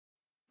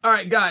All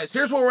right, guys,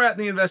 here's where we're at in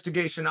the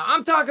investigation. Now,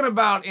 I'm talking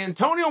about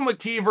Antonic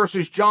McKee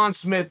versus Jon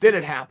Smith. Did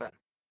it happen?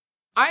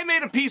 I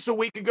made a piece a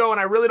week ago, and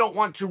I really don't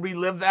want to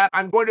relive that.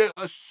 I'm going to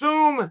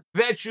assume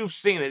that you've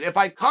seen it. If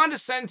I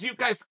condescend to you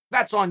guys,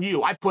 that's on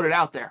you. I put it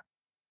out there.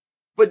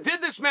 But did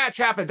this match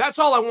happen? That's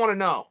all I want to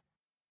know.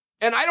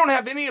 And I don't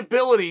have any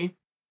ability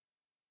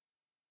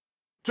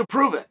to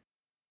prove it.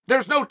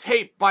 There's no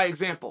tape, by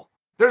example.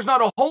 There's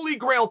not a holy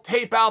grail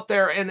tape out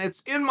there, and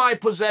it's in my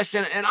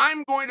possession, and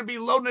I'm going to be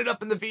loading it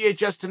up in the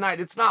VHS tonight.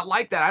 It's not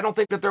like that. I don't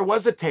think that there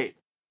was a tape.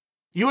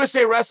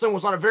 USA Wrestling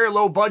was on a very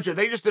low budget.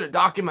 They just didn't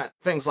document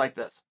things like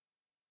this.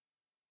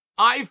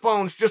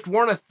 iPhones just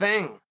weren't a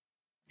thing.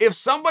 If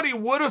somebody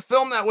would have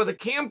filmed that with a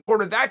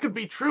camcorder, that could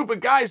be true. But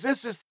guys,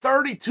 this is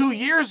 32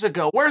 years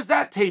ago. Where's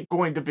that tape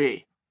going to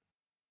be?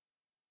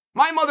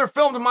 My mother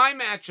filmed my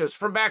matches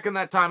from back in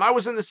that time. I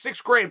was in the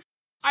 6th grade.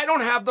 I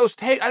don't have those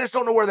tapes. I just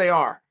don't know where they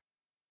are.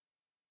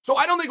 So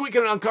I don't think we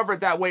can uncover it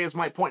that way is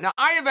my point. Now,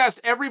 I have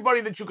asked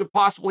everybody that you could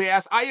possibly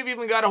ask. I have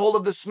even got a hold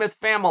of the Smith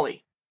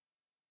family.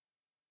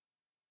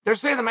 They're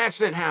saying the match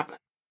didn't happen.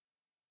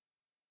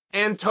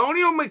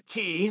 Antonic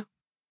McKee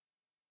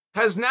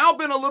has now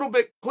been a little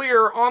bit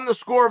clearer on the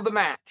score of the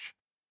match.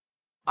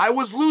 I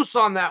was loose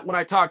on that when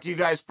I talked to you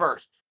guys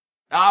first.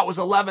 It was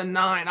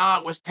 11-9.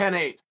 It was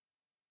 10-8.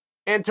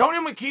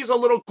 Antonic McKee's a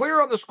little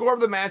clearer on the score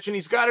of the match, and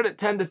he's got it at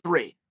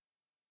 10-3.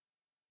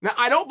 Now,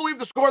 I don't believe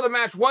the score of the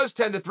match was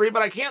 10-3,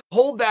 but I can't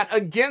hold that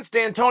against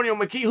Antonic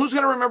McKee. Who's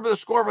going to remember the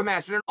score of a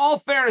match? And in all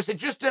fairness, it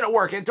just didn't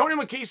work. Antonic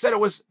McKee said it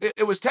was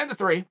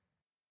 10-3.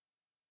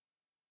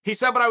 He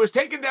said, but I was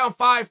taken down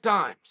 5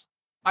 times.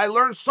 I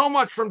learned so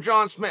much from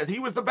Jon Smith. He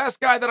was the best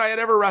guy that I had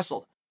ever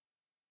wrestled.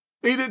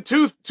 He did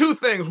two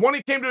things. One,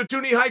 he came to a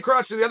 2-knee high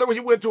crotch, and the other,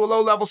 he went to a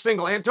low-level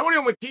single. Antonic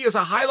McKee is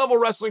a high-level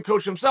wrestling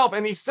coach himself,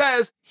 and he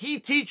says he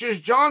teaches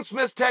Jon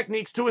Smith's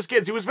techniques to his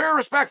kids. He was very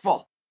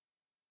respectful.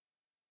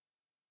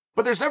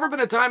 But there's never been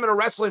a time in a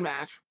wrestling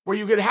match where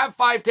you could have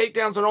 5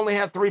 takedowns and only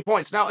have 3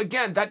 points. Now,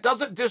 again, that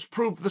doesn't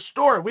disprove the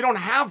story. We don't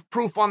have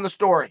proof on the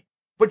story.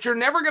 But you're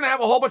never going to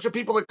have a whole bunch of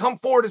people that come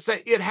forward and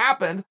say it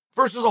happened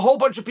versus a whole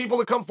bunch of people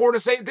that come forward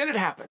and say it didn't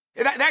happen.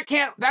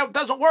 That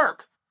doesn't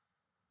work.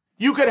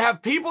 You could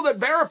have people that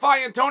verify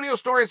Antonio's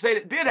story and say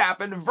it did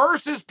happen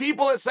versus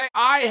people that say,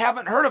 I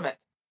haven't heard of it.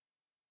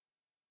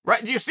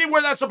 Right? Do you see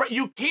where that's...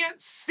 You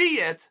can't see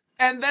it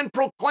and then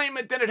proclaim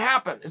it didn't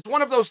happen. It's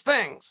one of those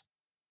things.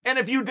 And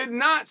if you did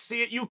not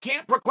see it, you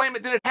can't proclaim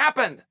it didn't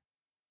happen.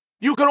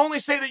 You can only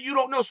say that you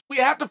don't know. So we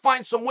have to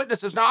find some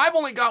witnesses. Now, I've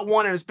only got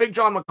one, and it's Big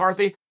John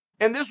McCarthy.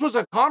 And this was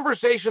a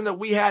conversation that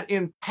we had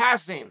in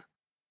passing.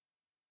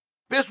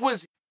 This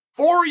was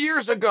 4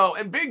 years ago,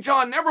 and Big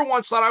John never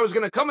once thought I was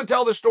going to come and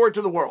tell this story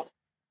to the world.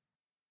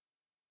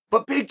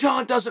 But Big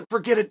John doesn't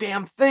forget a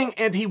damn thing,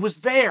 and he was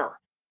there.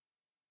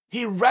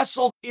 He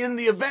wrestled in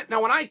the event.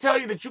 Now, when I tell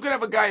you that you could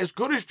have a guy as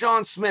good as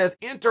Jon Smith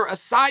enter a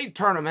side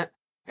tournament,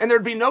 and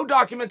there'd be no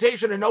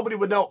documentation and nobody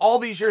would know all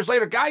these years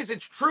later. Guys,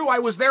 it's true. I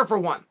was there for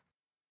one.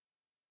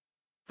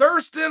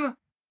 Thurston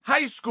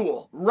High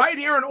School, right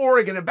here in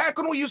Oregon. And back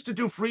when we used to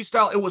do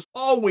freestyle, it was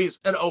always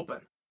an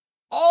open.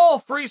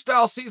 All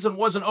freestyle season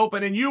was an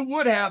open, and you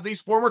would have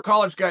these former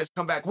college guys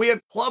come back. We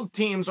had club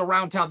teams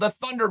around town. The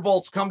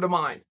Thunderbolts come to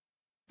mind.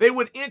 They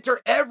would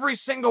enter every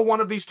single one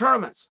of these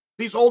tournaments,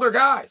 these older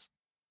guys.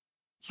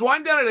 So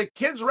I'm down at a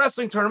kids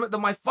wrestling tournament that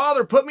my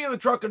father put me in the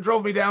truck and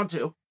drove me down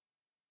to.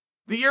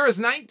 The year is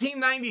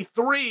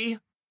 1993,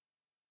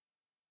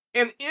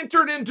 and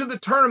entered into the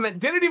tournament,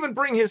 didn't even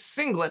bring his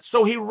singlet,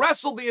 so he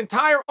wrestled the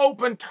entire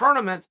open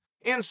tournament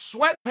in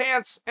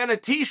sweatpants and a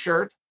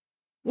t-shirt,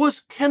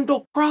 was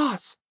Kendall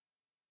Cross.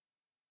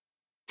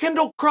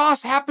 Kendall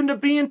Cross happened to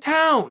be in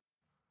town.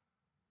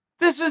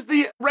 This is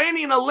the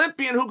reigning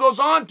Olympian who goes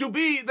on to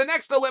be the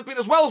next Olympian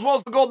as well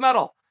as the gold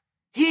medal.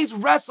 He's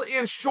wrestling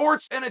in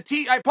shorts and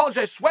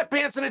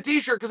sweatpants and a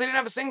t-shirt because they didn't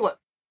have a singlet.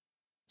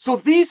 So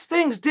these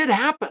things did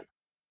happen.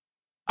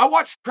 I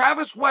watched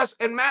Travis West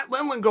and Matt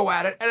Lindland go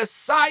at it at a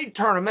side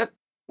tournament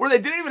where they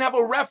didn't even have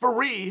a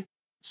referee.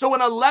 So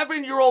an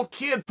 11-year-old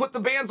kid put the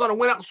bands on and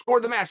went out and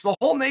scored the match. The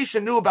whole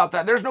nation knew about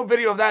that. There's no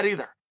video of that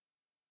either.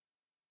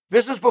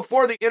 This is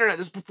before the internet.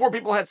 This is before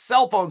people had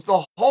cell phones.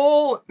 The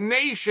whole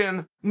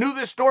nation knew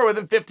this story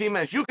within 15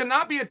 minutes. You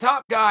cannot be a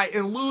top guy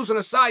and lose in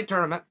a side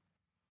tournament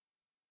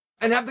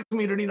and have the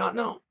community not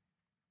know.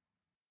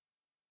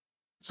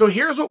 So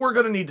here's what we're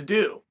going to need to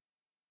do.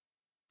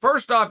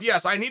 First off,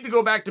 yes, I need to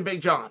go back to Big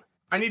John.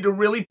 I need to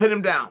really pin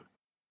him down.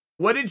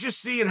 What did you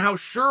see and how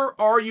sure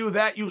are you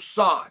that you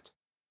saw it?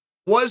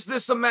 Was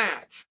this a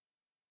match?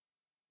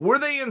 Were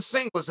they in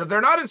singlets? If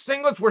they're not in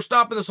singlets, we're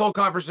stopping this whole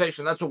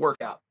conversation. That's a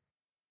workout.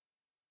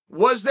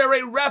 Was there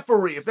a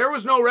referee? If there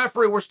was no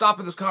referee, we're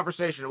stopping this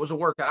conversation. It was a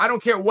workout. I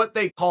don't care what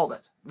they called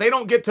it. They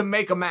don't get to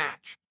make a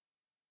match.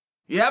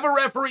 You have a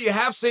referee, you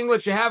have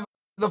singlets, you have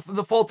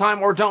the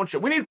full-time, or don't you?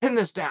 We need to pin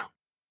this down.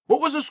 What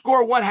was the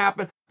score? What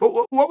happened? But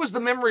what was the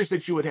memories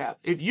that you would have?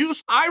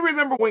 I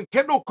remember when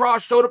Kendall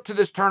Cross showed up to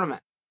this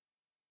tournament.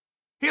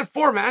 He had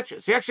 4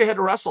 matches. He actually had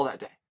to wrestle that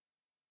day.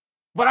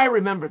 But I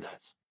remember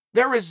this.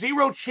 There is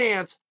zero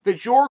chance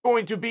that you're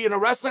going to be in a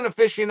wrestling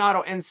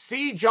aficionado and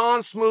see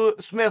Jon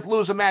Smith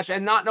lose a match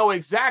and not know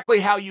exactly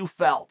how you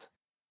felt.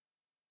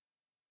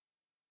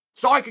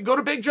 So I could go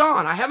to Big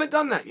John. I haven't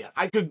done that yet.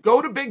 I could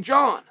go to Big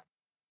John.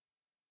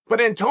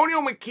 But Antonio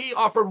McKee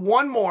offered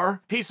one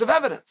more piece of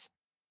evidence.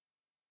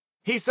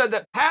 He said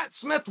that Pat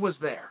Smith was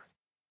there.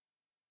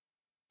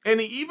 And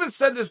he even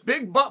said this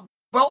big belt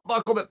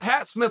buckle that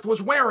Pat Smith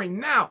was wearing.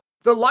 Now,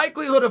 the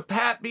likelihood of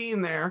Pat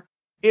being there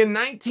in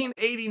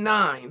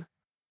 1989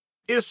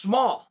 is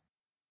small.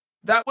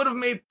 That would have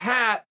made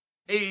Pat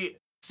a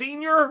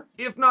senior,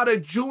 if not a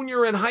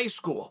junior in high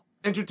school.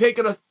 And to take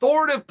an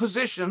authoritative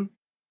position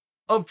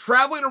of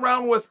traveling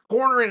around with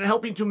cornering and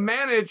helping to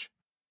manage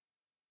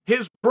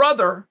his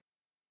brother,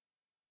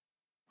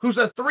 who's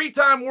a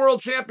three-time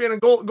world champion and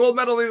gold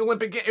medal in the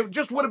Olympic Games, it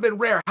just would have been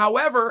rare.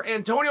 However,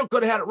 Antonio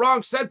could have had it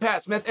wrong, said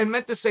Pat Smith, and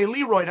meant to say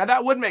Leroy. Now,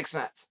 that would make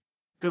sense,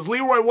 because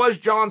Leroy was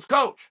John's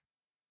coach.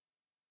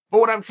 But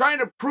what I'm trying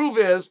to prove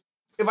is,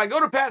 if I go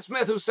to Pat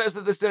Smith, who says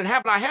that this didn't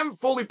happen, I haven't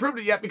fully proved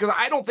it yet, because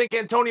I don't think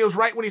Antonio's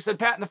right when he said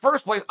Pat in the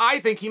first place. I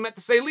think he meant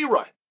to say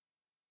Leroy.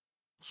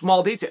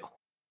 Small detail.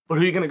 But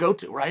who are you going to go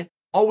to, right?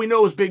 All we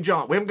know is Big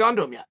John. We haven't gone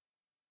to him yet.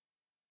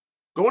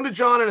 Going to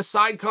John in a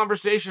side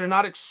conversation and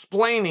not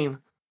explaining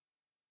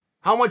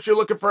how much you're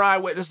looking for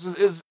eyewitnesses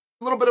is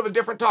a little bit of a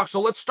different talk.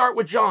 So let's start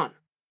with John.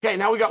 Okay,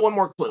 now we got one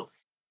more clue.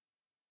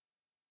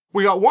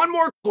 We got one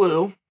more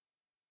clue,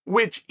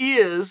 which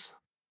is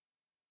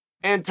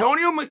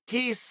Antonio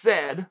McKee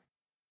said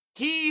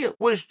he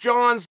was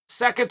John's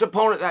second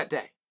opponent that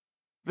day.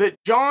 That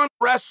John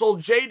wrestled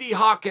J.D.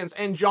 Hawkins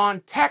and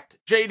John teched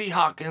J.D.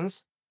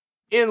 Hawkins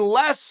in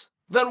less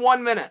than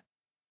 1 minute.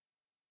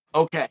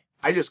 Okay,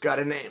 I just got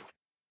a name.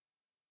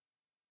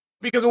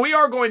 Because we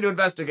are going to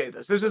investigate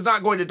this. This is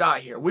not going to die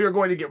here. We are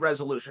going to get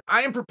resolution.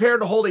 I am prepared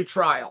to hold a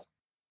trial.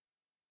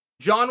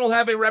 John will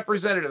have a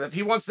representative. If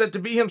he wants that to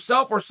be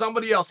himself or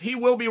somebody else, he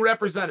will be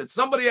represented.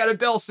 Somebody at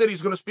Adele City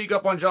is going to speak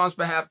up on John's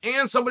behalf,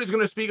 and somebody's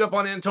going to speak up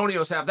on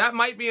Antonio's behalf. That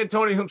might be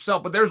Antonio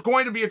himself, but there's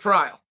going to be a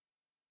trial.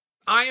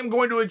 I am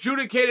going to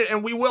adjudicate it,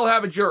 and we will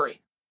have a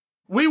jury.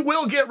 We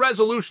will get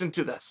resolution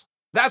to this.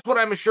 That's what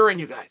I'm assuring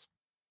you guys.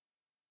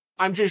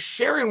 I'm just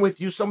sharing with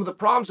you some of the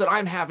problems that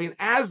I'm having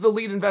as the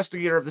lead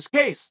investigator of this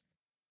case.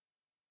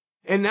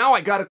 And now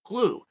I got a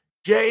clue.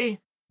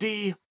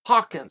 J.D.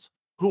 Hawkins,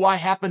 who I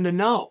happen to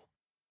know.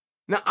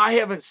 Now, I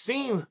haven't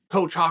seen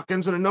Coach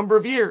Hawkins in a number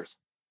of years.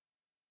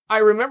 I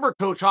remember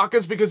Coach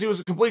Hawkins because he was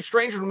a complete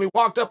stranger when we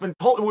walked up and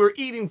we were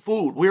eating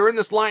food. We were in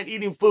this line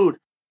eating food.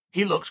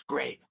 He looks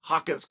great.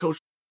 Hawkins, coach,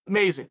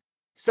 amazing.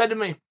 He said to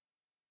me,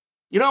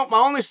 you know, my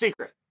only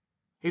secret,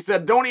 he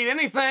said, don't eat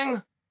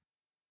anything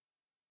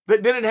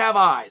that didn't have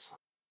eyes.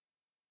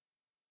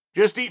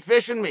 Just eat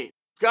fish and meat.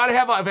 It's got to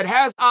have, if it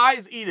has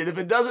eyes, eat it. If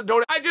it doesn't,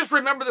 don't. I just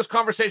remember this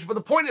conversation, but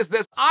the point is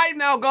this. I've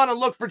now gone and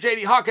looked for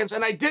J.D. Hawkins,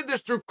 and I did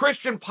this through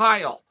Christian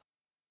Pyle.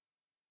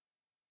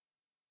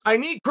 I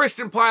need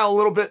Christian Pyle a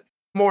little bit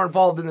more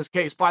involved in this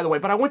case, by the way,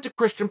 but I went to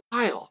Christian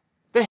Pyle,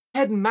 the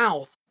head and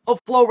mouth of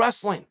Flow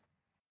Wrestling.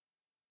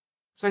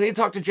 So I need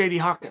to talk to J.D.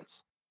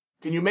 Hawkins.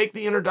 Can you make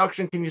the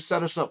introduction? Can you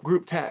set us up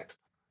group text?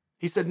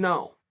 He said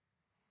no,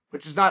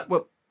 which is not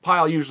what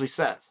Pyle usually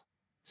says.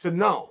 He said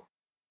no.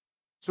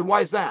 I said,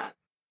 why is that?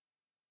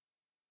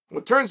 Well,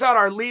 it turns out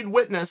our lead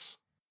witness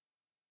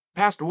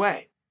passed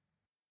away.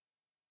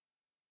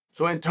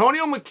 So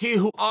Antonio McKee,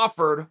 who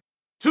offered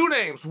two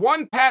names,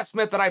 one Pat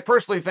Smith that I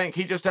personally think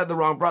he just had the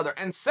wrong brother,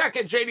 and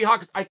second J.D.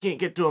 Hawkins, I can't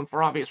get to him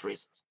for obvious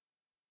reasons.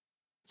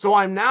 So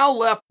I'm now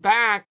left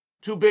back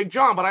to Big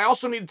John, but I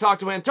also need to talk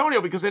to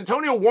Antonio because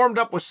Antonio warmed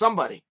up with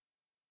somebody.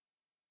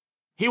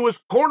 He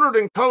was cornered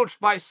and coached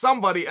by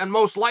somebody, and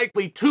most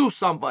likely to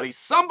somebody.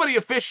 Somebody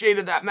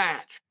officiated that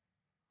match.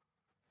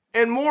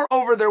 And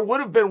moreover, there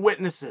would have been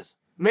witnesses.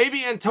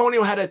 Maybe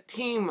Antonio had a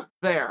team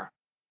there.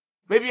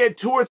 Maybe he had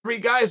 2 or 3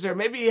 guys there.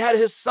 Maybe he had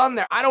his son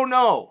there. I don't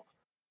know.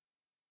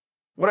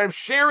 What I'm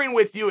sharing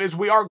with you is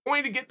we are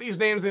going to get these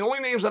names. The only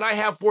names that I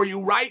have for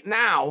you right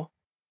now,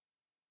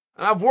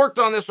 and I've worked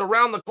on this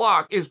around the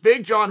clock, is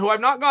Big John, who I've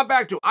not gone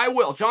back to. I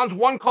will. John's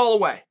one call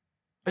away.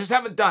 I just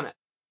haven't done it.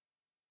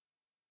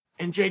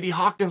 And J.D.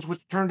 Hawkins,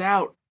 which turned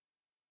out,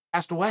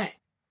 passed away.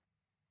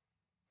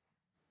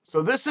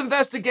 So this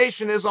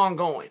investigation is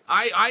ongoing.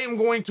 I am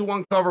going to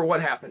uncover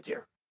what happened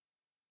here.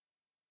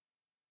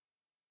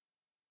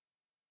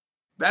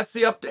 That's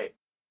the update.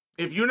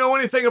 If you know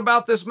anything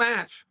about this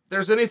match, if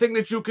there's anything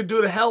that you could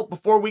do to help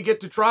before we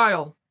get to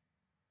trial,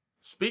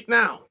 speak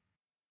now.